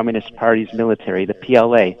Chinese Communist Party's military, the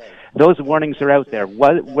PLA. Those warnings are out there.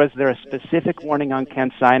 Was there a specific warning on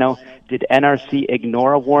CanSino? Did NRC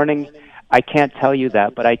ignore a warning? I can't tell you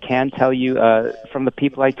that, but I can tell you from the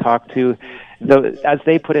people I talked to, as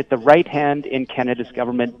they put it, the right hand in Canada's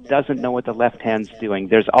government doesn't know what the left hand's doing.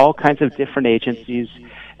 There's all kinds of different agencies,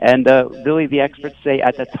 and really the experts say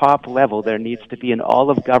at the top level there needs to be an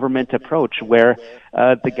all-of-government approach where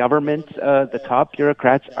the government, the top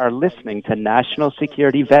bureaucrats, are listening to national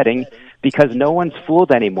security vetting because no one's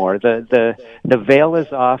fooled anymore. The veil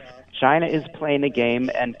is off. China is playing a game,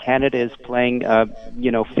 and Canada is playing,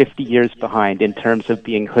 50 years behind in terms of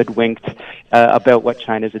being hoodwinked about what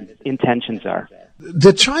China's intentions are.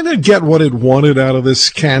 Did China get what it wanted out of this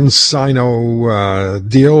CanSino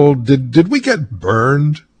deal? Did we get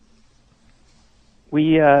burned?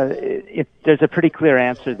 There's a pretty clear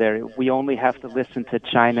answer there. We only have to listen to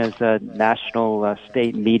China's national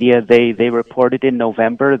state media. They reported in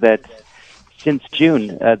November that since June,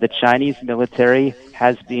 the Chinese military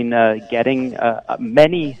has been getting,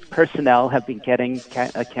 many personnel have been getting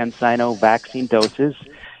CanSino vaccine doses,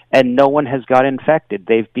 and no one has got infected.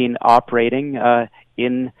 They've been operating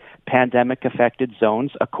in pandemic-affected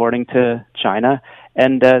zones, according to China,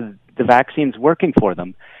 and the vaccine's working for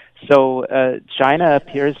them. So China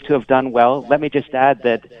appears to have done well. Let me just add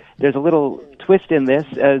that there's a little twist in this.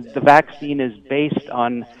 The vaccine is based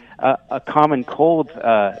on a common cold,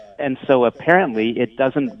 and so apparently it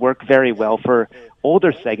doesn't work very well for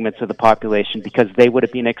older segments of the population because they would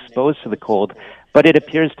have been exposed to the cold. But it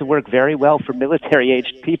appears to work very well for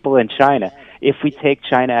military-aged people in China. If we take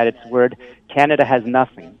China at its word, Canada has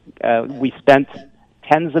nothing. We spent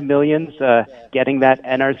tens of millions getting that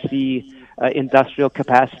NRC industrial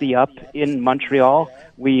capacity up in Montreal.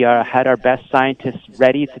 We had our best scientists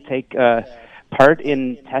ready to take part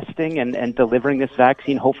in testing and delivering this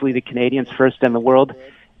vaccine, hopefully the Canadians first in the world.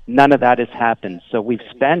 None of that has happened. So we've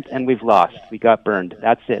spent and we've lost. We got burned.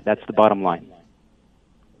 That's it. That's the bottom line.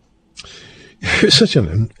 You're such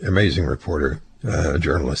an amazing reporter,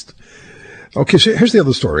 journalist. Okay, so here's the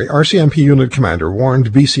other story. RCMP unit commander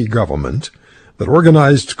warned BC government that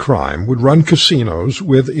organized crime would run casinos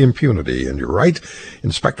with impunity. And you're right,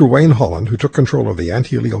 Inspector Wayne Holland, who took control of the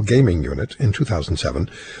anti-illegal gaming unit in 2007,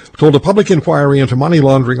 told a public inquiry into money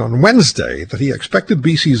laundering on Wednesday that he expected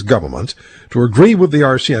BC's government to agree with the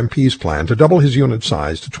RCMP's plan to double his unit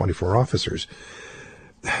size to 24 officers.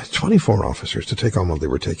 24 officers to take on what they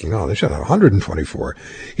were taking on. They should have 124.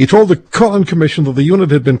 He told the Cullen Commission that the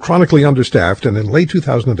unit had been chronically understaffed, and in late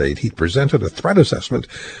 2008 he presented a threat assessment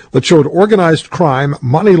that showed organized crime,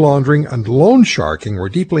 money laundering, and loan sharking were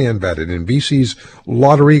deeply embedded in BC's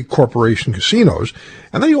Lottery Corporation casinos.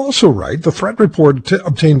 And then you also write, the threat report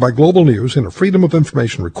obtained by Global News in a Freedom of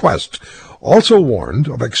Information request also warned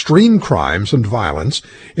of extreme crimes and violence,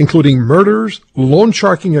 including murders, loan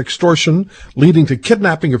sharking, extortion, leading to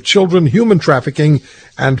kidnapping of children, human trafficking,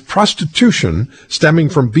 and prostitution stemming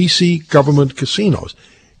from BC government casinos.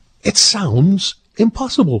 It sounds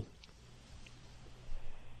impossible.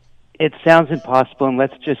 It sounds impossible, and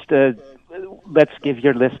let's give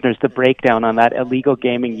your listeners the breakdown on that illegal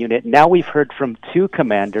gaming unit. Now we've heard from two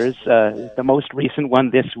commanders, the most recent one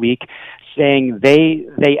this week, saying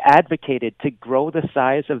they advocated to grow the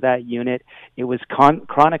size of that unit. It was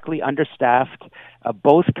chronically understaffed.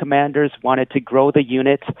 Both commanders wanted to grow the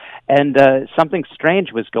unit, and something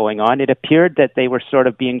strange was going on. It appeared that they were sort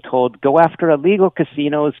of being told, go after illegal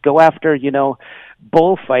casinos, go after,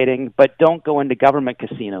 bullfighting, but don't go into government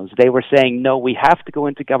casinos. They were saying, no, we have to go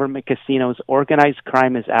into government casinos. Organized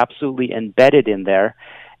crime is absolutely embedded in there.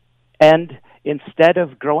 And instead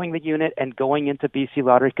of growing the unit and going into BC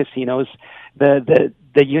Lottery casinos, the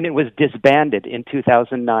unit was disbanded in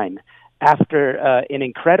 2009. After an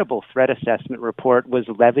incredible threat assessment report was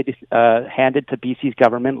handed to BC's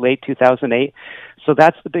government late 2008. So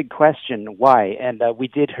that's the big question, why? And we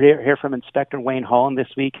did hear from Inspector Wayne Holland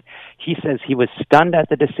this week. He says he was stunned at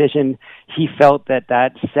the decision. He felt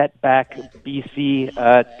that set back BC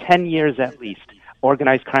 10 years at least.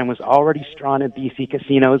 Organized crime was already strong in BC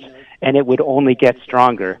casinos, and it would only get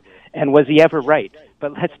stronger. And was he ever right?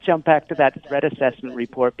 But let's jump back to that threat assessment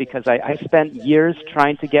report, because I spent years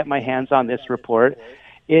trying to get my hands on this report.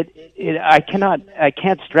 I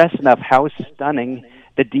can't stress enough how stunning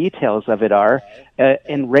the details of it are,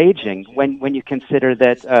 enraging when you consider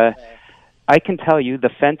that. I can tell you the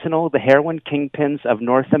fentanyl, the heroin kingpins of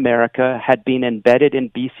North America had been embedded in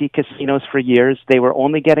BC casinos for years. They were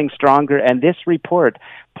only getting stronger, and this report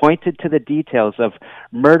pointed to the details of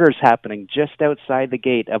murders happening just outside the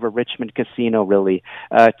gate of a Richmond casino, really.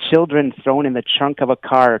 Children thrown in the trunk of a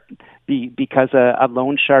car because a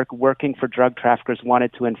loan shark working for drug traffickers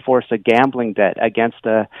wanted to enforce a gambling debt against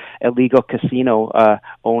a illegal casino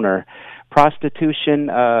owner. Prostitution,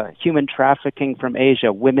 human trafficking from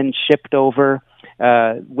Asia, women shipped over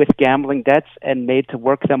with gambling debts and made to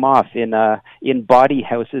work them off in bawdy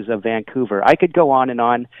houses of Vancouver. I could go on and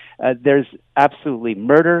on. There's absolutely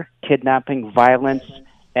murder, kidnapping, violence,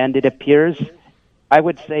 and it appears, I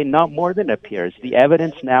would say not more than appears, the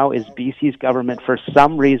evidence now is BC's government for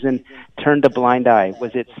some reason turned a blind eye.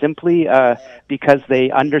 Was it simply because they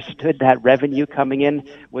understood that revenue coming in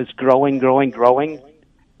was growing,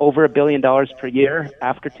 over $1 billion per year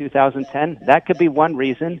after 2010? That could be one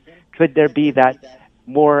reason. Could there be that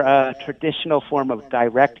more traditional form of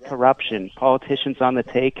direct corruption, politicians on the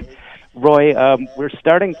take? Roy, we're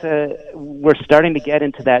starting to get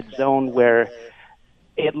into that zone where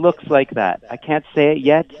it looks like that. I can't say it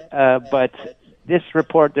yet, but this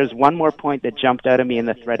report, there's one more point that jumped out at me in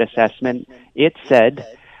the threat assessment. It said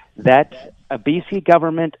that a BC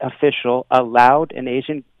government official allowed an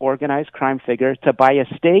Asian organized crime figure to buy a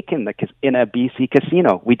stake in a BC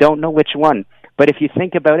casino. We don't know which one. But if you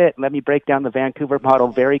think about it, let me break down the Vancouver model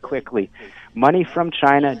very quickly. Money from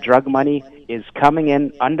China, drug money, is coming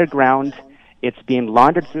in underground. It's being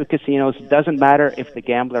laundered through casinos. Doesn't matter if the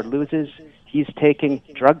gambler loses. He's taking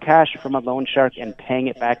drug cash from a loan shark and paying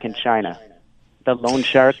it back in China. The loan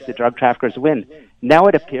sharks, the drug traffickers win. Now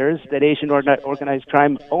it appears that Asian organized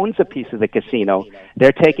crime owns a piece of the casino.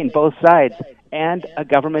 They're taking both sides, and a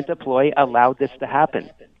government employee allowed this to happen.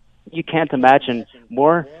 You can't imagine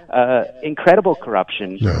more incredible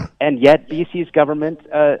corruption, and yet BC's government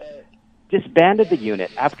disbanded the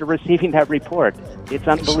unit after receiving that report. It's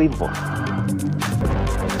unbelievable.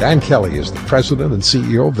 Dan Kelly is the president and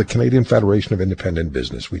CEO of the Canadian Federation of Independent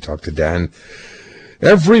Business. We talk to Dan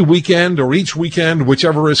every weekend or each weekend,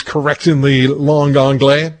 whichever is correct in the long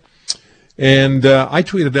anglais. And I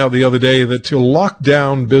tweeted out the other day that to lock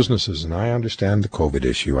down businesses, and I understand the COVID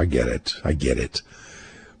issue, I get it.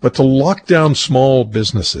 But to lock down small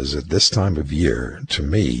businesses at this time of year, to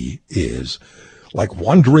me, is like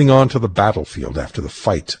wandering onto the battlefield after the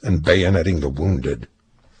fight and bayoneting the wounded.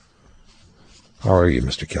 How are you,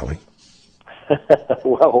 Mr. Kelly?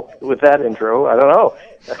 Well, with that intro, I don't know.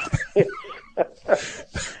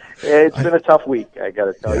 It's been a tough week, I got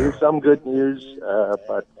to tell you. Some good news,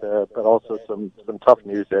 but also some tough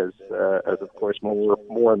news as of course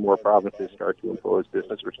more and more provinces start to impose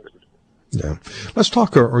business restrictions. Yeah, let's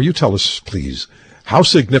talk, or you tell us, please, how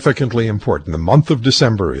significantly important the month of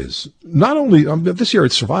December is. Not only this year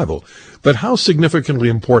it's survival, but how significantly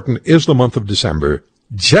important is the month of December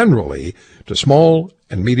generally to small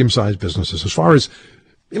and medium-sized businesses, as far as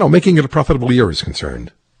making it a profitable year is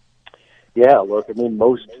concerned. Yeah, look, I mean,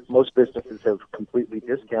 most businesses have completely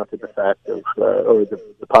discounted the fact of, or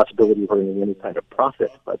the possibility of earning any kind of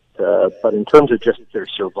profit. But in terms of just their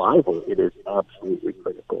survival, it is absolutely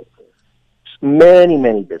critical.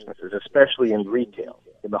 Many businesses, especially in retail,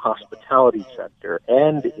 in the hospitality sector,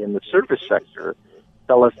 and in the service sector,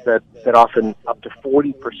 tell us that often up to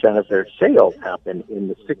 40% of their sales happen in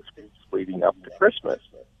the 6 weeks leading up to Christmas.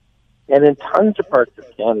 And in tons of parts of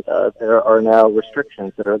Canada, there are now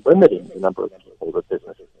restrictions that are limiting the number of people that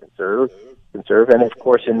businesses can can serve. And of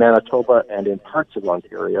course, in Manitoba and in parts of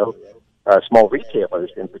Ontario, small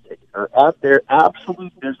retailers in particular, at their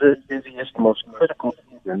absolute busiest, most critical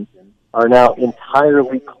season, are now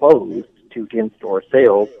entirely closed to in-store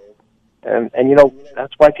sales. And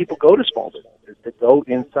that's why people go to small businesses, to go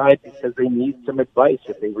inside because they need some advice.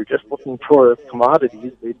 If they were just looking for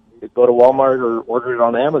commodities, they'd go to Walmart or order it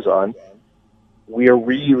on Amazon. We are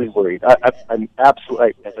really worried. I'm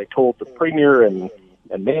absolutely, as I told the Premier and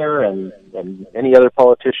Mayor and any other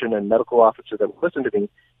politician and medical officer that will listen to me,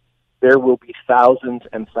 there will be thousands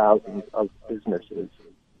and thousands of businesses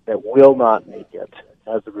that will not make it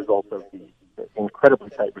as a result of the incredibly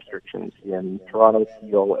tight restrictions in Toronto,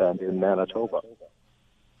 Peel, and in Manitoba.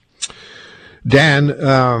 Dan,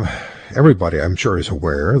 everybody I'm sure is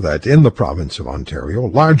aware that in the province of Ontario,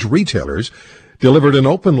 large retailers delivered an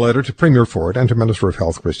open letter to Premier Ford and to Minister of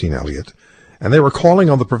Health Christine Elliott, and they were calling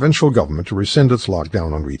on the provincial government to rescind its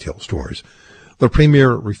lockdown on retail stores. The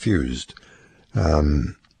Premier refused.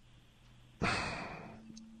 That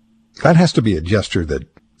has to be a gesture that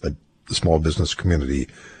the small business community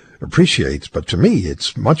appreciates, but to me,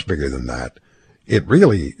 it's much bigger than that. It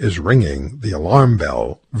really is ringing the alarm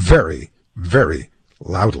bell very, very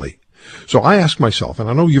loudly. So I ask myself, and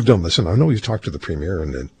I know you've done this, and I know you've talked to the Premier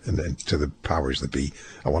and to the powers that be.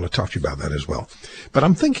 I want to talk to you about that as well. But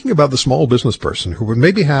I'm thinking about the small business person who would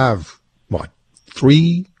maybe have,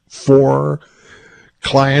 3, 4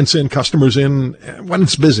 clients in, customers in, when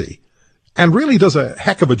it's busy, and really does a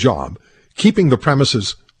heck of a job keeping the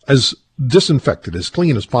premises as disinfected, as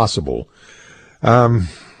clean as possible.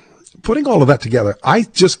 Putting all of that together, I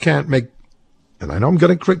just can't make, and I know I'm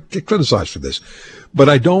going to get criticized for this, but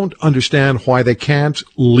I don't understand why they can't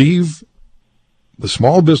leave the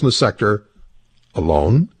small business sector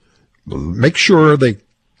alone, make sure they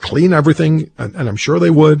clean everything, and I'm sure they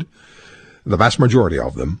would, the vast majority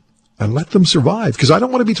of them, and let them survive. Because I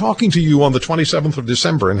don't want to be talking to you on the 27th of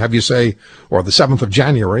December and have you say, or the 7th of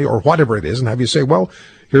January, or whatever it is, and have you say, well,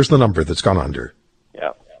 here's the number that's gone under.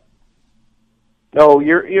 Yeah. No,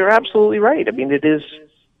 you're absolutely right. I mean, it is,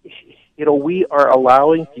 we are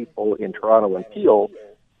allowing people in Toronto and Peel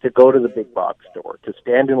to go to the big box store, to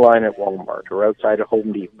stand in line at Walmart or outside of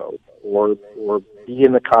Home Depot, or be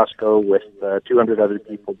in the Costco with 200 other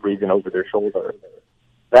people breathing over their shoulder.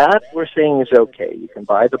 That we're saying is okay. You can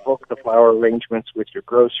buy the book, the flower arrangements with your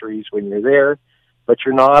groceries when you're there, but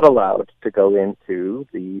you're not allowed to go into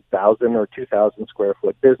the 1,000 or 2,000 square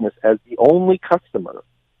foot business as the only customer.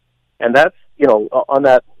 And that's, on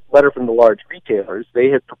that letter from the large retailers, they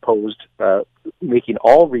had proposed making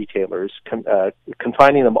all retailers,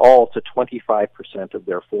 confining them all to 25% of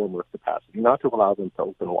their former capacity, not to allow them to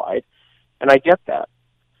open wide. And I get that.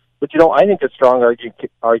 But, I think a strong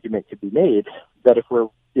argument could be made that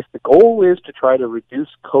if the goal is to try to reduce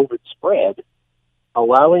COVID spread,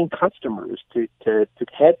 allowing customers to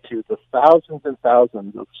head to the thousands and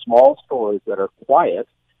thousands of small stores that are quiet,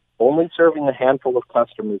 only serving a handful of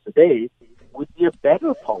customers a day, would be a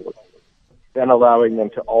better policy than allowing them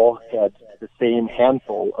to all head to the same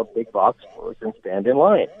handful of big box stores and stand in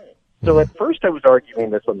line. So at first I was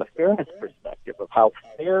arguing this on the fairness perspective of how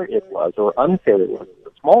fair it was or unfair it was for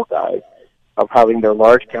the small guys of having their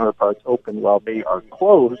large counterparts open while they are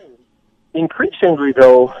closed. Increasingly,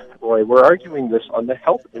 though, Roy, we're arguing this on the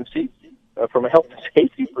health and safety, from a health and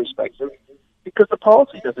safety perspective, because the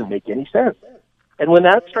policy doesn't make any sense. And when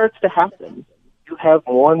that starts to happen, you have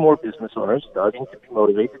more and more business owners starting to be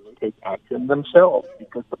motivated to take action themselves,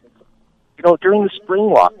 because during the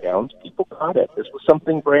spring lockdowns, people got it. This was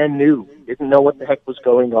something brand new. Didn't know what the heck was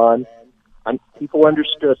going on. And people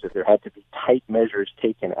understood that there had to be tight measures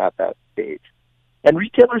taken at that stage. And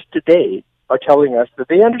retailers today are telling us that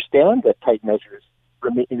they understand that tight measures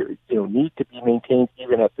need to be maintained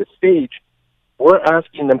even at this stage. We're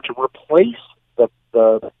asking them to replace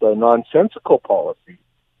the nonsensical policy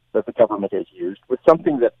that the government has used with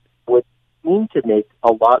something that would seem to make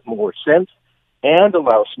a lot more sense and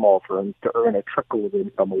allow small firms to earn a trickle of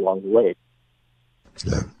income along the way.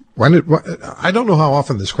 Yeah. I don't know how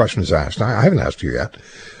often this question is asked. I haven't asked you yet.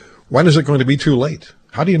 When is it going to be too late?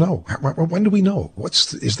 How do you know? When do we know?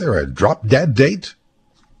 Is there a drop-dead date?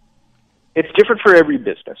 It's different for every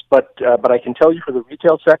business, but I can tell you for the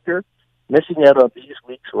retail sector, missing out on these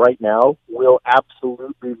weeks right now will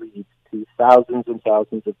absolutely lead to thousands and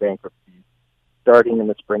thousands of bankruptcies starting in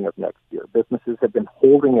the spring of next year. Businesses have been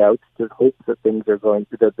holding out to hope that things are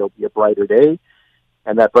that there'll be a brighter day,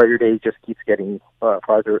 and that brighter day just keeps getting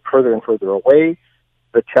further and further away.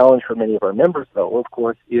 The challenge for many of our members, though, of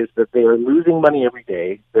course, is that they are losing money every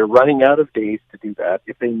day. They're running out of days to do that.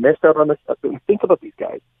 If they miss out on this, think about these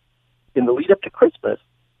guys. In the lead up to Christmas,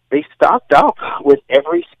 they stocked up with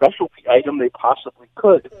every specialty item they possibly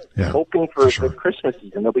could, hoping for the Christmas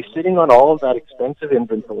season. They'll be sitting on all of that expensive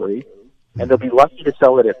inventory, and they'll be lucky to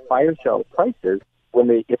sell it at fire sale prices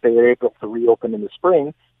if they are able to reopen in the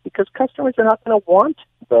spring, because customers are not going to want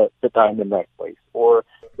the diamond necklace or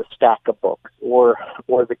the stack of books or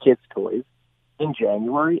the kids' toys in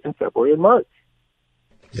January and February and March.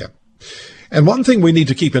 Yeah. And one thing we need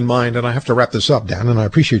to keep in mind, and I have to wrap this up, Dan, and I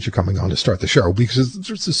appreciate you coming on to start the show because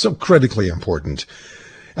this is so critically important.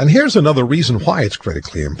 And here's another reason why it's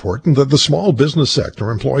critically important, that the small business sector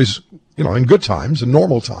employs, in good times and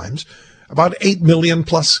normal times, about 8 million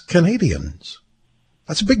plus Canadians.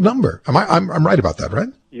 That's a big number. I'm right about that, right?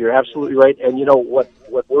 You're absolutely right. And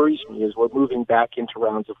what worries me is we're moving back into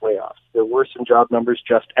rounds of layoffs. There were some job numbers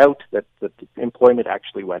just out that the employment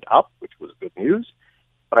actually went up, which was good news.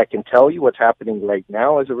 But I can tell you what's happening right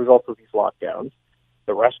now as a result of these lockdowns.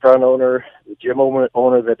 The restaurant owner, the gym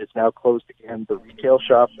owner that is now closed again, the retail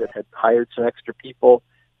shop that had hired some extra people,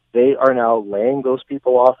 they are now laying those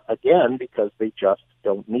people off again because they just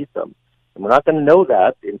don't need them. And we're not going to know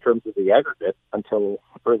that in terms of the aggregate until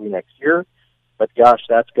early next year. But gosh,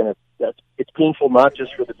 it's painful not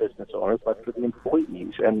just for the business owners, but for the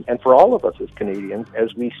employees and for all of us as Canadians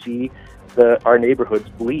as we see our neighborhoods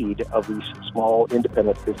bleed of these small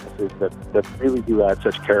independent businesses that really do add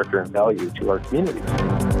such character and value to our communities.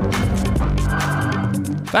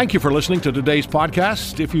 Thank you for listening to today's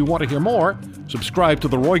podcast. If you want to hear more, subscribe to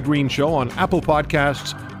The Roy Green Show on Apple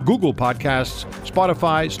Podcasts, Google Podcasts,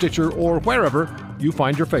 Spotify, Stitcher, or wherever you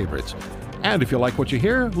find your favorites. And if you like what you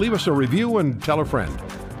hear, leave us a review and tell a friend.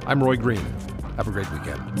 I'm Roy Green. Have a great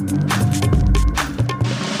weekend.